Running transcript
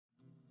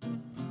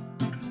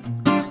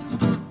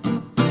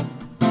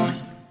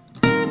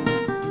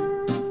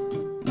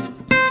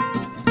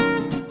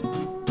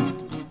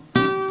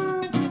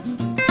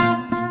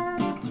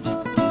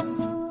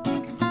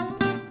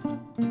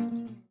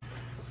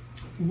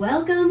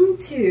Welcome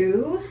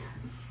to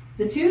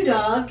the Two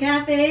Dog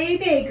Cafe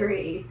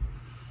Bakery.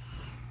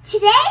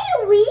 Today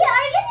we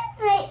are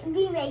going to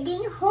be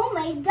making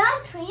homemade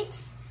dog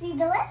treats. See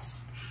the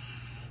list?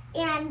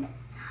 And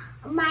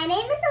my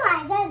name is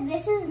Eliza.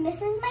 This is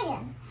Mrs.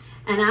 Megan.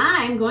 And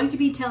I'm going to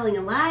be telling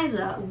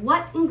Eliza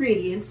what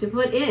ingredients to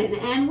put in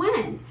and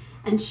when.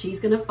 And she's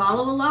going to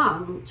follow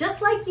along,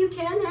 just like you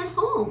can at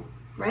home.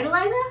 Right,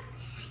 Eliza?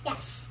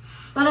 Yes.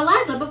 But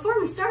Eliza, before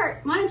we start,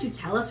 why don't you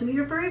tell us who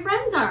your furry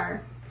friends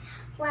are?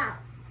 Well,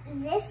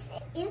 this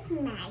is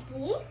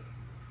Maggie.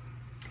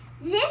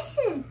 This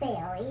is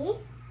Bailey.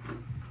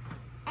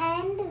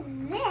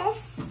 And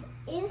this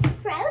is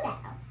Frodo.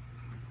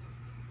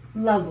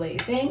 Lovely.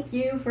 Thank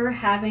you for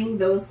having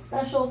those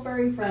special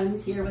furry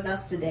friends here with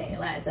us today,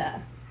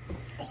 Eliza.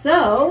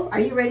 So, are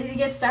you ready to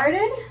get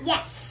started?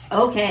 Yes.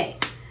 Okay.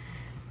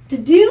 To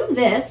do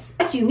this,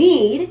 what you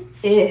need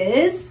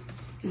is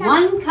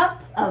 1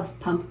 cup of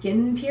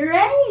pumpkin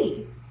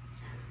puree,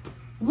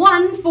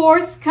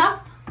 1/4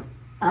 cup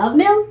of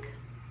milk,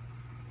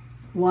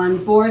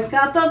 1/4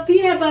 cup of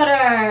peanut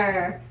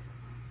butter,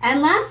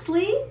 and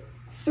lastly,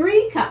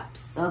 3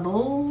 cups of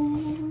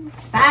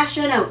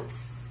old-fashioned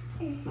oats.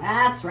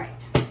 That's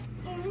right.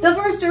 The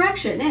first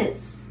direction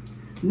is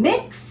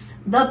mix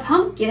the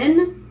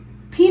pumpkin,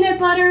 peanut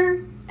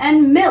butter,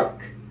 and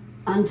milk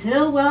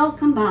until well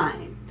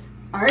combined.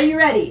 Are you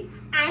ready?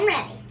 I'm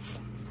ready.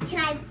 Can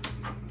I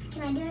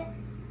do it?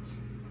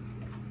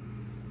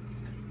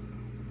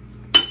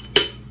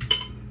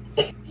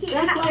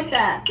 Just like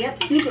that. Yep,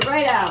 scoop it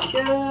right out.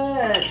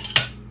 Good.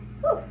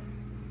 Whew.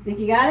 Think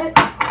you got it?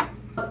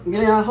 I'm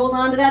gonna hold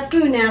on to that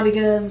spoon now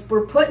because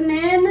we're putting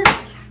in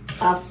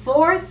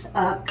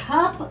 1/4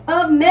 cup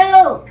of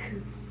milk.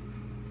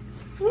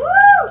 Woo!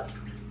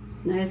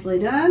 Nicely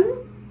done.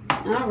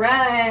 All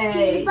right.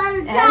 Peanut butter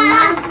And time.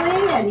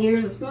 lastly, and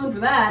here's a spoon for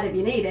that if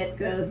you need it,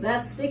 because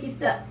that's sticky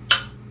stuff.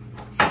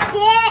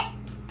 Get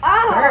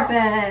off.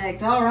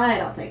 Perfect. All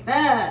right, I'll take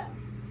that.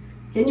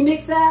 Can you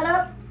mix that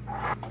up?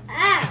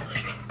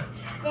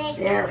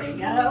 There we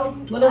go.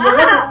 What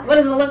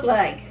does it look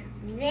like?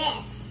 This.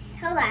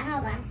 Hold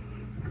on.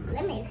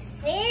 Let me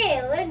see.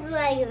 It looks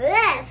like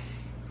this.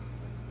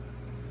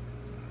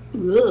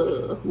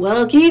 Ugh.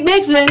 Well, keep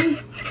mixing.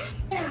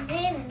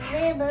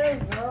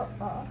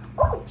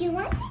 Oh, do you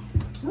want this?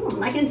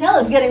 I can tell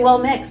it's getting well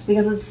mixed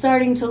because it's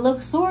starting to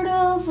look sort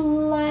of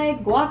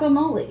like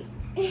guacamole.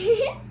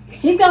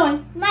 Keep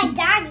going. My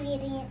dog's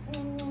eating it.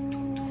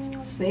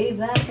 Save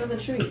that for the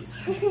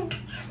treats.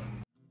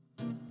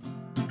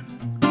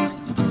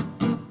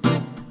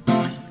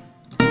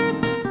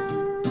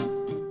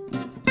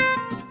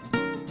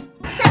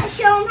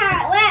 Show them how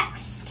it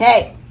looks.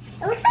 Okay.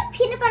 It looks like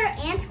peanut butter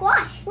and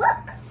squash.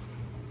 Look.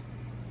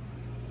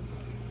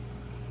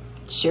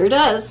 Sure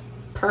does.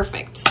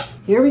 Perfect.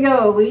 Here we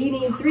go. We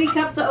need 3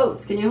 cups of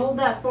oats. Can you hold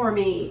that for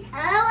me?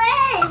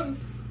 Always.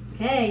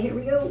 Okay, here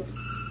we go.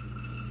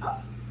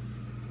 Oh.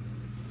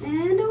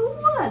 And a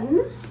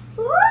 1.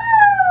 Woo!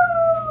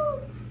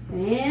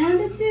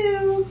 And a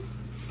 2.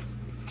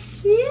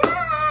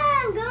 Yeah,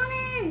 I'm going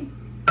in.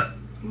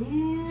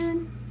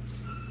 And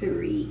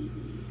 3.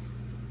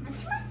 Not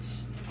too much.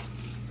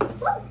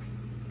 Woo.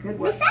 Good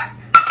work. Mix up.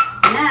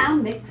 Now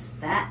mix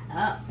that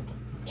up.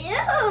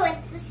 Ew,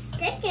 it's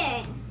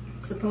sticking.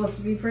 It's supposed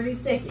to be pretty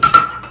sticky.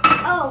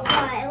 Oh,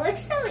 God, it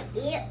looks so it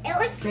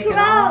looks Stick gross. it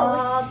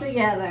all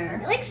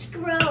together. It looks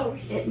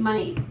gross. It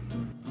might.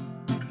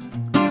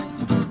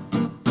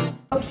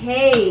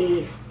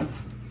 Okay.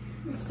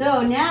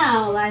 So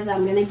now, Eliza,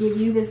 I'm going to give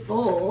you this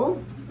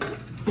bowl.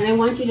 And I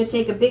want you to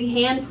take a big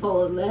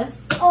handful of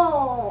this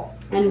Oh.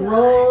 and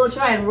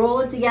try and roll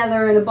it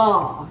together in a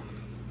ball.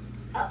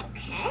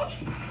 Okay.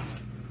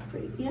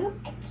 Yep.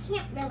 I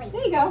can't really.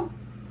 There you go.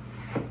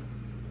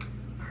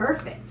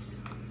 Perfect.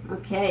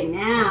 Okay,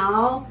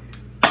 now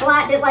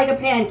flatten it like a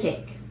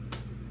pancake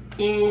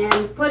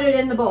and put it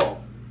in the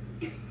bowl.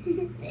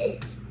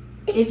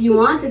 If you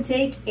want to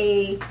take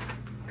a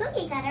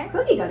Cookie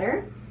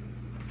cutter,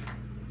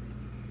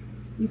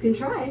 you can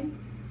try.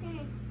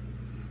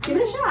 Give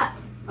it a shot.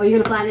 Oh, you're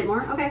gonna flatten it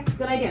more? Okay,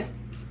 good idea.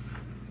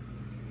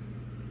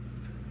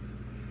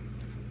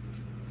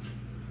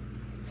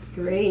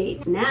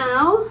 Great.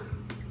 Now,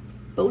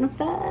 bona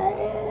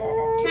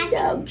fide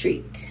dog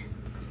treat.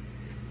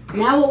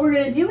 Now what we're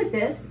gonna do with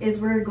this is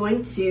we're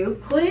going to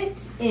put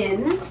it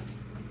in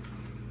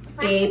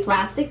a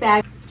plastic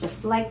bag,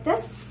 just like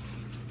this.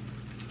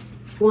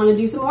 You wanna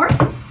do some more?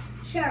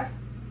 Sure.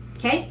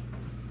 Okay.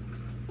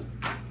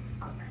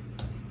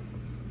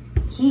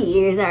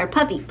 Here's our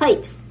puppy,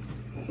 Pipes.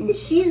 And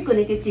she's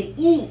gonna get to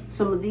eat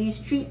some of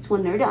these treats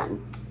when they're done.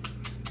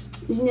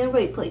 Isn't that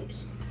right,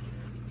 Pipes?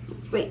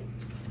 Great.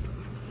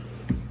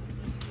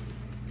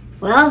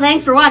 Well,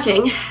 thanks for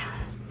watching.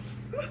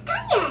 I'm not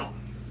done yet.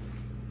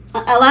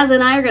 Eliza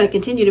and I are gonna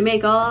continue to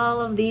make all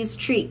of these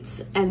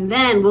treats, and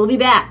then we'll be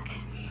back.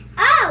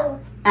 Oh.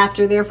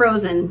 After they're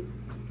frozen.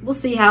 We'll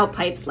see how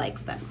Pipes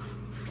likes them.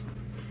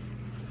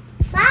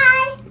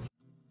 Bye.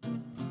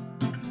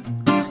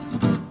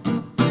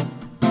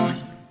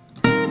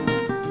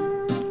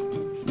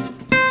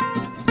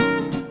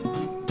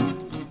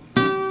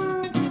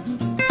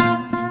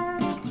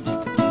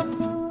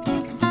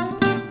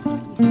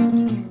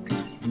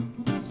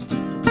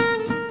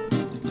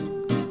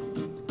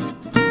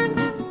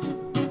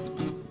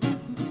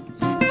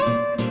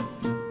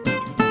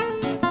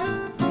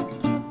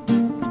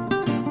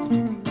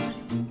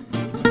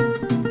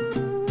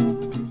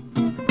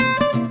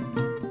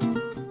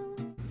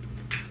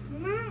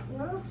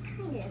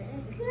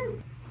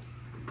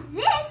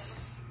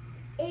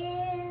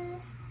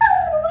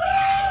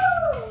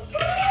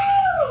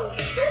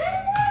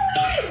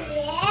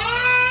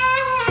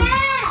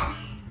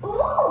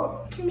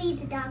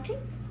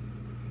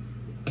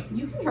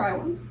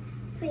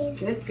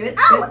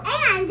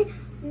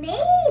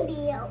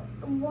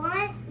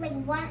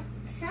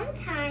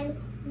 sometime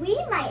we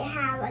might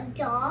have a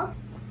dog.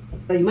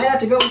 But you might have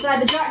to go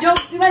inside the jar.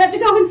 You might have to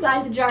go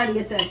inside the jar to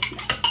get the.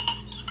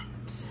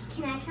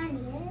 Can I try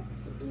and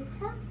eat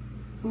some?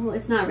 Well,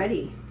 it's not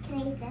ready. Can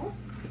I eat this?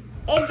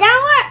 Is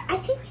that what I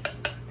think?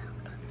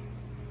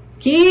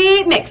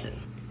 Keep mixing.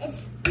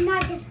 It's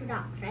not just for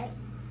dogs, right?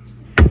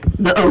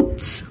 The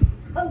oats.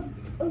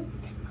 Oats.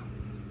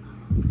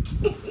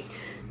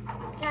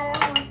 That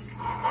almost.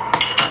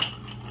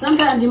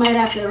 Sometimes you might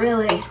have to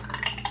really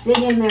dig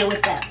in there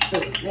with that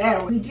spoon.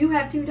 There. We do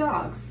have 2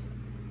 dogs.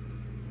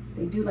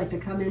 They do like to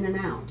come in and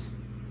out.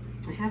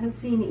 I haven't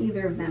seen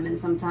either of them in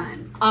some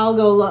time. I'll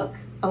go look.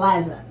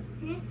 Eliza,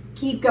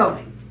 keep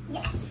going.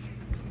 Yes.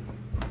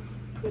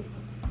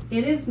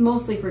 It is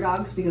mostly for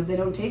dogs because they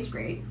don't taste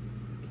great,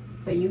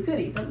 but you could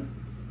eat them.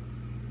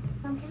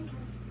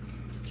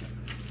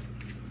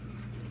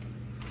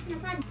 No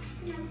fun.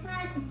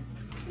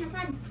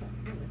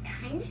 I'm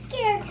kind of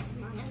scared because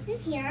Mom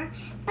isn't here,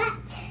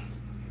 but